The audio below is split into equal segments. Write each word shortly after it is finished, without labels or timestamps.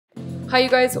Hi you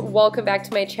guys, welcome back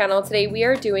to my channel. Today we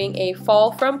are doing a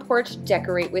fall front porch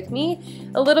decorate with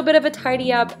me. A little bit of a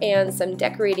tidy up and some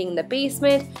decorating in the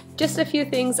basement. Just a few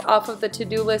things off of the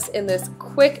to-do list in this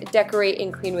quick decorate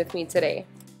and clean with me today.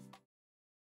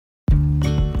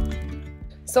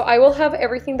 So I will have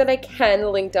everything that I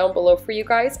can linked down below for you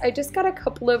guys. I just got a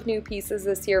couple of new pieces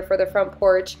this year for the front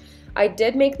porch. I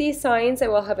did make these signs. I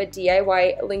will have a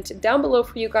DIY linked down below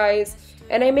for you guys.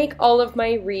 And I make all of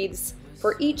my wreaths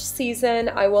for each season.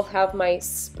 I will have my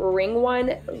spring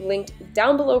one linked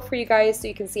down below for you guys so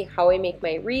you can see how I make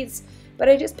my wreaths. But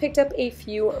I just picked up a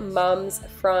few mums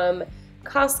from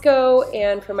Costco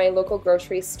and from my local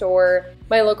grocery store.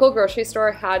 My local grocery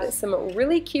store had some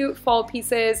really cute fall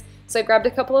pieces. So I grabbed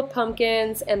a couple of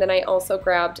pumpkins, and then I also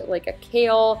grabbed like a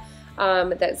kale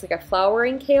that's like a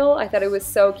flowering kale. I thought it was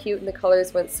so cute and the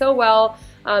colors went so well.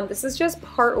 This is just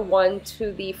part one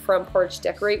to the front porch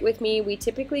decorate with me. We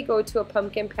typically go to a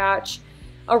pumpkin patch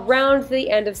around the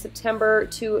end of September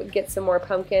to get some more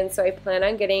pumpkins. So I plan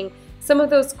on getting some of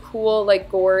those cool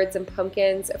like gourds and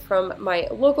pumpkins from my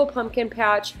local pumpkin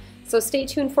patch. So stay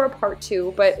tuned for part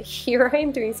two. But here I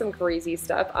am doing some crazy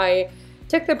stuff. I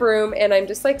took the broom and I'm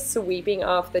just like sweeping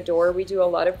off the door. We do a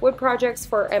lot of wood projects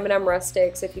for M&M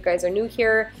Rustics. If you guys are new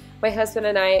here, my husband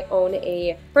and I own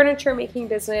a furniture making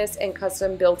business and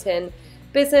custom built-in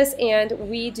business, and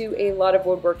we do a lot of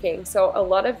woodworking. So a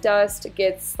lot of dust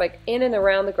gets like in and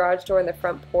around the garage door and the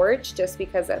front porch just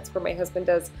because that's where my husband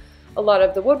does a lot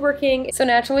of the woodworking. So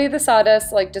naturally the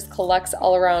sawdust like just collects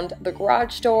all around the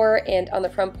garage door and on the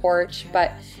front porch.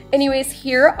 But anyways,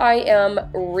 here I am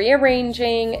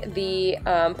rearranging the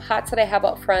pots that I have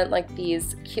out front, like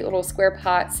these cute little square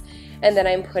pots. And then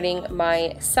I'm putting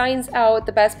my signs out.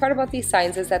 The best part about these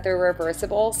signs is that they're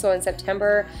reversible. So in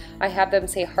September, I have them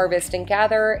say harvest and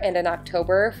gather, and in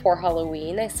October for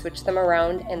Halloween, I switch them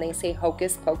around and they say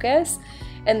hocus pocus.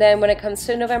 And then when it comes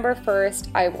to November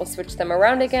 1st, I will switch them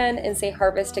around again and say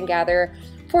harvest and gather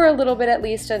for a little bit at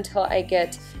least until I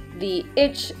get the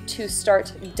itch to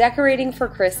start decorating for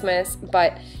Christmas.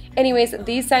 But anyways,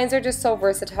 these signs are just so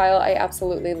versatile. I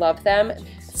absolutely love them.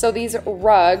 So these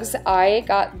rugs, I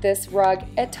got this rug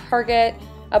at Target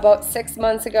about 6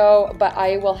 months ago, but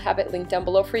I will have it linked down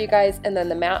below for you guys, and then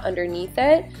the mat underneath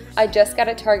it I just got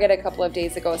at Target a couple of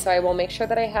days ago, so I will make sure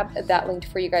that I have that linked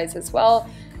for you guys as well.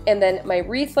 And then my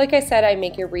wreath, like I said, I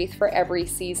make a wreath for every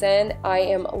season. I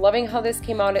am loving how this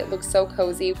came out. It looks so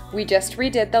cozy. We just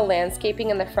redid the landscaping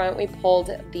in the front. We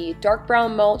pulled the dark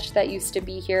brown mulch that used to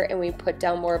be here and we put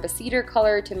down more of a cedar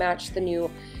color to match the new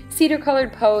cedar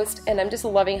colored post, and I'm just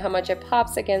loving how much it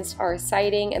pops against our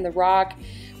siding and the rock.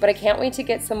 But I can't wait to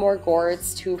get some more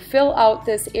gourds to fill out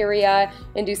this area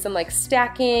and do some like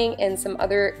stacking and some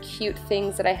other cute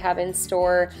things that I have in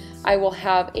store. I will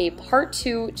have a part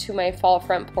two to my fall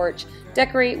front porch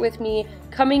decorate with me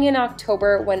coming in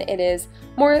October when it is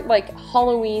more like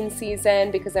Halloween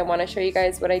season, because I want to show you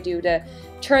guys what I do to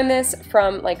turn this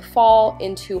from like fall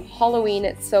into Halloween.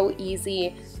 It's so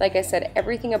easy. Like I said,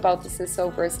 everything about this is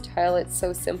so versatile. It's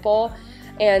so simple.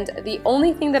 And the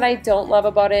only thing that I don't love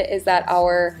about it is that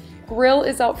our grill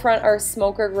is out front. Our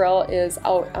smoker grill is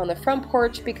out on the front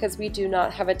porch because we do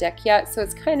not have a deck yet. So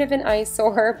it's kind of an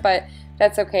eyesore, but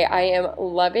that's okay. I am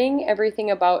loving everything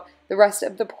about the rest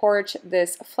of the porch,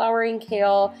 this flowering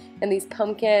kale and these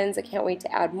pumpkins. I can't wait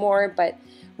to add more. But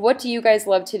what do you guys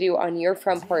love to do on your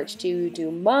front porch? Do you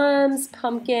do mums,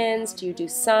 pumpkins? Do you do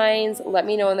signs? Let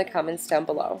me know in the comments down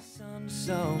below.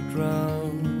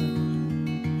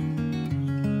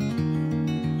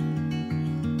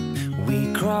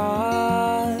 We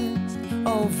cross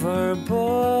over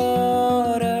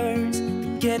borders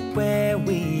to get where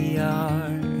we are,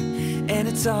 and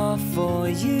it's all for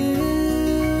you.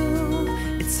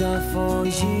 It's all for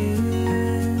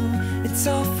you. It's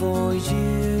all for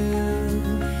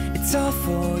you. It's all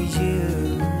for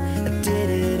you. I did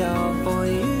it all for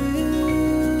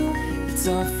you. It's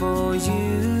all for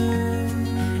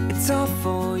you. It's all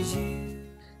for you.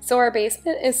 So our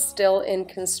basement is still in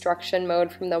construction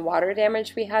mode from the water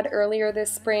damage we had earlier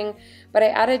this spring, but I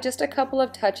added just a couple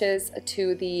of touches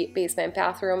to the basement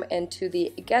bathroom and to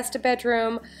the guest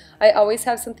bedroom. I always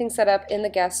have something set up in the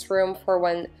guest room for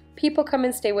when people come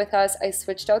and stay with us. I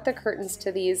switched out the curtains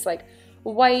to these like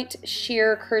white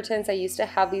sheer curtains. I used to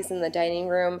have these in the dining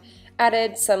room.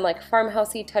 Added some like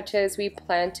farmhousey touches. We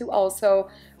plan to also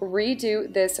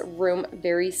redo this room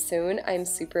very soon. I'm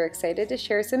super excited to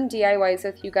share some DIYs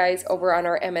with you guys over on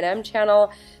our M&M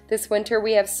channel. This winter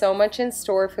we have so much in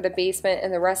store for the basement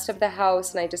and the rest of the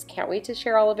house, and I just can't wait to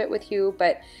share all of it with you.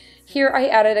 But here I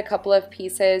added a couple of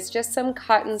pieces, just some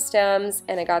cotton stems,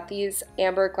 and I got these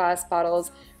amber glass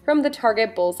bottles from the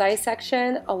Target Bullseye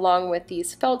section, along with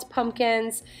these felt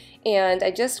pumpkins. And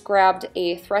I just grabbed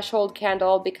a threshold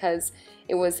candle because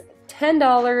it was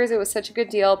 $10. It was such a good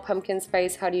deal. Pumpkin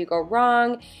spice, how do you go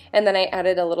wrong? And then I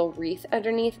added a little wreath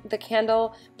underneath the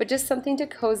candle, but just something to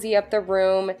cozy up the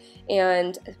room.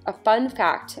 And a fun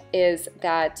fact is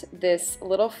that this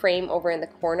little frame over in the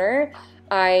corner,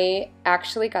 I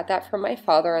actually got that from my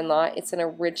father-in-law. It's an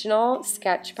original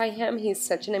sketch by him. He's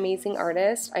such an amazing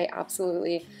artist. I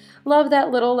absolutely love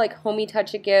that little like homey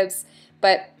touch it gives.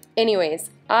 But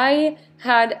anyways, I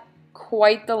had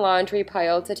quite the laundry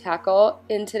pile to tackle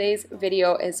in today's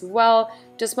video as well.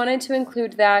 Just wanted to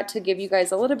include that to give you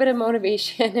guys a little bit of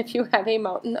motivation if you have a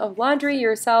mountain of laundry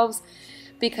yourselves,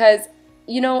 because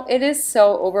you know, it is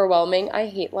so overwhelming. I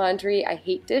hate laundry. I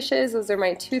hate dishes. Those are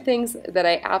my two things that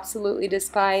I absolutely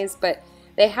despise, but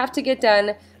they have to get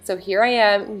done. So here I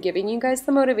am giving you guys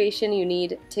the motivation you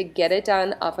need to get it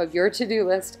done off of your to-do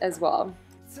list as well.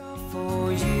 It's all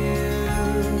for you.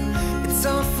 It's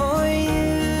all for you.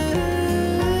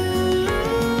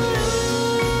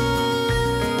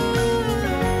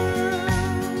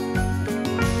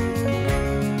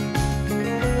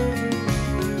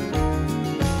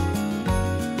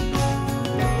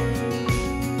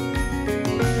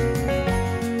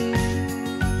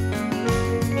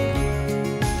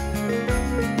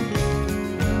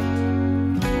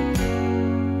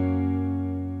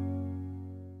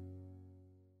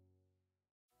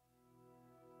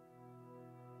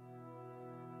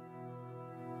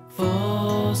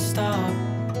 Full stop.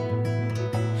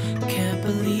 Can't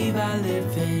believe I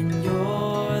live in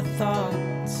your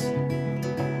thoughts.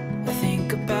 I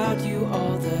think about you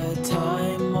all the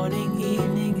time, morning,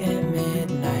 evening, and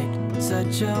midnight.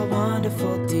 Such a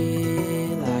wonderful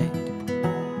delight.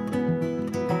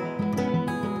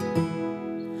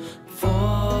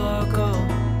 Forgo,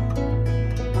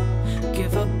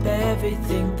 give up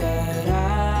everything that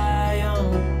I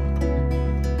own.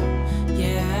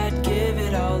 Give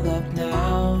it all up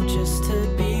now, just to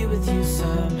be with you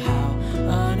somehow.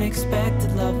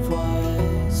 Unexpected love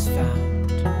was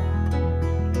found.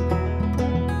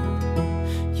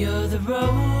 You're the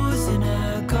rose in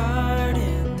a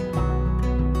garden,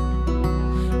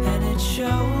 and it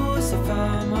shows if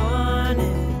I'm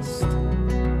honest.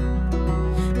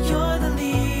 You're the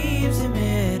leaves in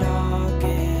mid-August,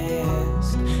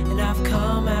 and I've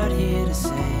come out here to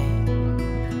say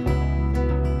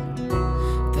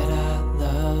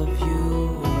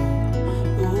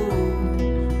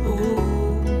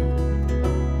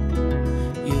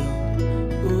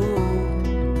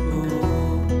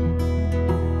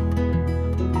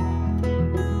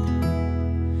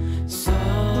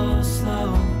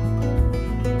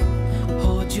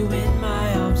you in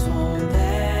my arms, won't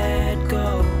let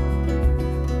go.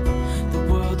 The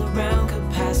world around could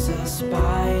pass us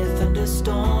by, a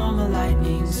thunderstorm, a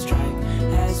lightning strike,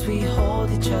 as we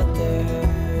hold each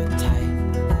other tight.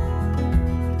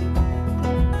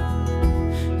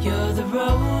 You're the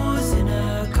rose in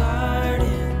a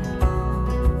garden,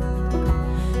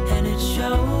 and it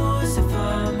shows if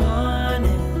I'm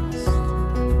honest.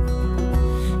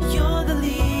 You're the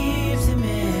leaves in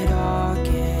mid-August,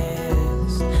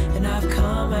 and I've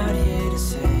come out here to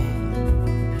say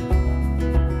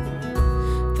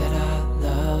that I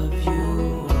love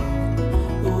you.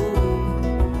 Ooh,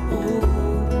 ooh,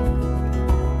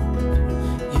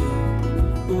 you,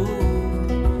 ooh,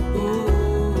 ooh,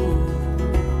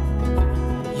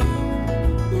 you,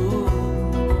 ooh,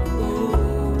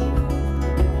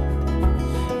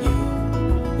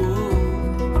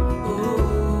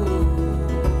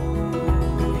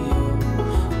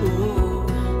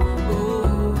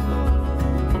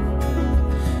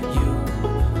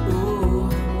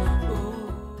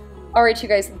 Alright you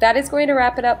guys, that is going to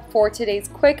wrap it up for today's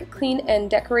quick clean and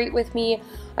decorate with me.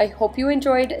 I hope you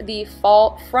enjoyed the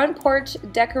fall front porch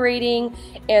decorating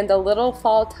and the little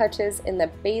fall touches in the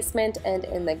basement and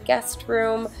in the guest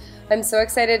room. I'm so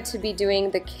excited to be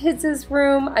doing the kids'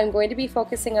 room. I'm going to be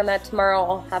focusing on that tomorrow.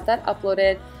 I'll have that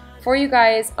uploaded for you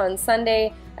guys on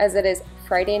Sunday, as it is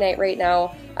Friday night right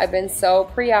now. I've been so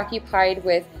preoccupied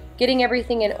with getting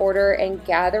everything in order and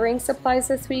gathering supplies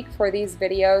this week for these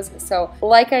videos. So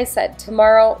like I said,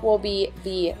 tomorrow will be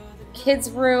the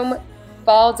kids' room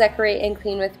fall decorate and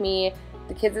clean with me.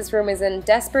 The kids' room is in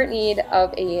desperate need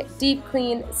of a deep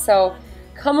clean, so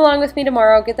come along with me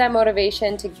tomorrow, get that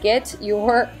motivation to get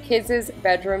your kids'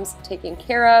 bedrooms taken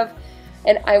care of.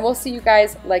 And I will see you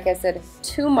guys, like I said,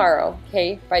 tomorrow.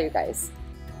 Okay, bye you guys.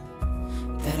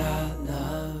 That I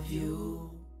love you.